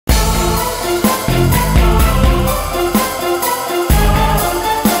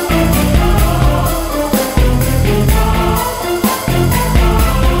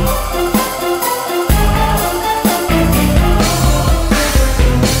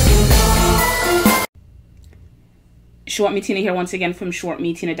Short Me Tina here once again from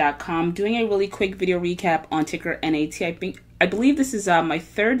shortmetina.com, doing a really quick video recap on ticker NAT. I believe this is my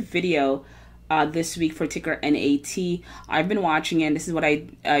third video this week for ticker NAT. I've been watching it. This is what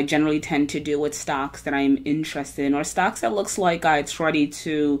I generally tend to do with stocks that I'm interested in, or stocks that looks like it's ready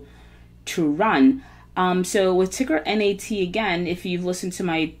to run. So with ticker NAT, again, if you've listened to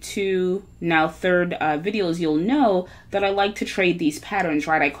my third videos, you'll know that I like to trade these patterns,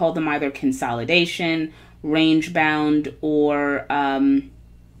 right? I call them either consolidation, range bound, or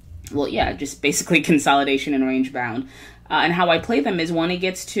just basically consolidation and range bound. And how I play them is when it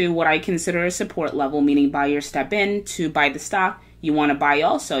gets to what I consider a support level, meaning buyer step in to buy the stock, you want to buy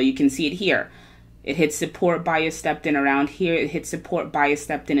also. You can see it here. It hit support, buyer stepped in around here. It hit support, buyer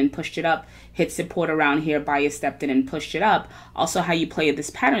stepped in and pushed it up. Hit support around here, buyer stepped in and pushed it up. Also, how you play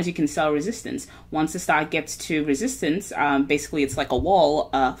this pattern is you can sell resistance. Once the stock gets to resistance, basically it's like a wall.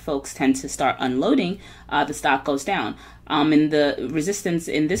 Folks tend to start unloading. The stock goes down. And the resistance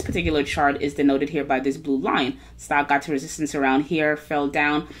in this particular chart is denoted here by this blue line. Stock got to resistance around here, fell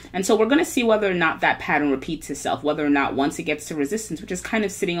down. And so we're going to see whether or not that pattern repeats itself, whether or not once it gets to resistance, which is kind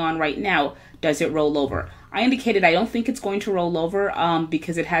of sitting on right now, does it roll over? I indicated I don't think it's going to roll over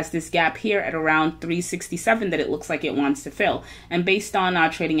because it has this gap here at around 367 that it looks like it wants to fill. And based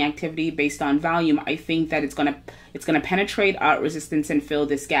on trading activity, based on volume, I think that it's gonna penetrate resistance and fill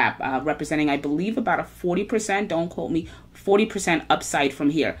this gap, representing, I believe, about a 40%, don't quote me, 40% upside from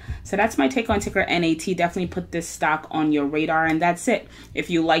here. So that's my take on ticker NAT. Definitely put this stock on your radar, and that's it. If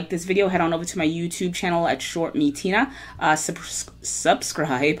you like this video, head on over to my YouTube channel at Short Me Tina.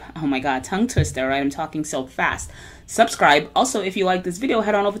 Subscribe. Oh my God, tongue twister, right? I'm talking so fast. Subscribe. Also, if you like this video,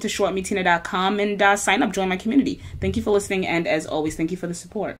 head on over to shortmetina.com and sign up, join my community. Thank you for listening, and as always, thank you for the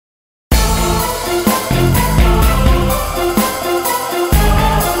support.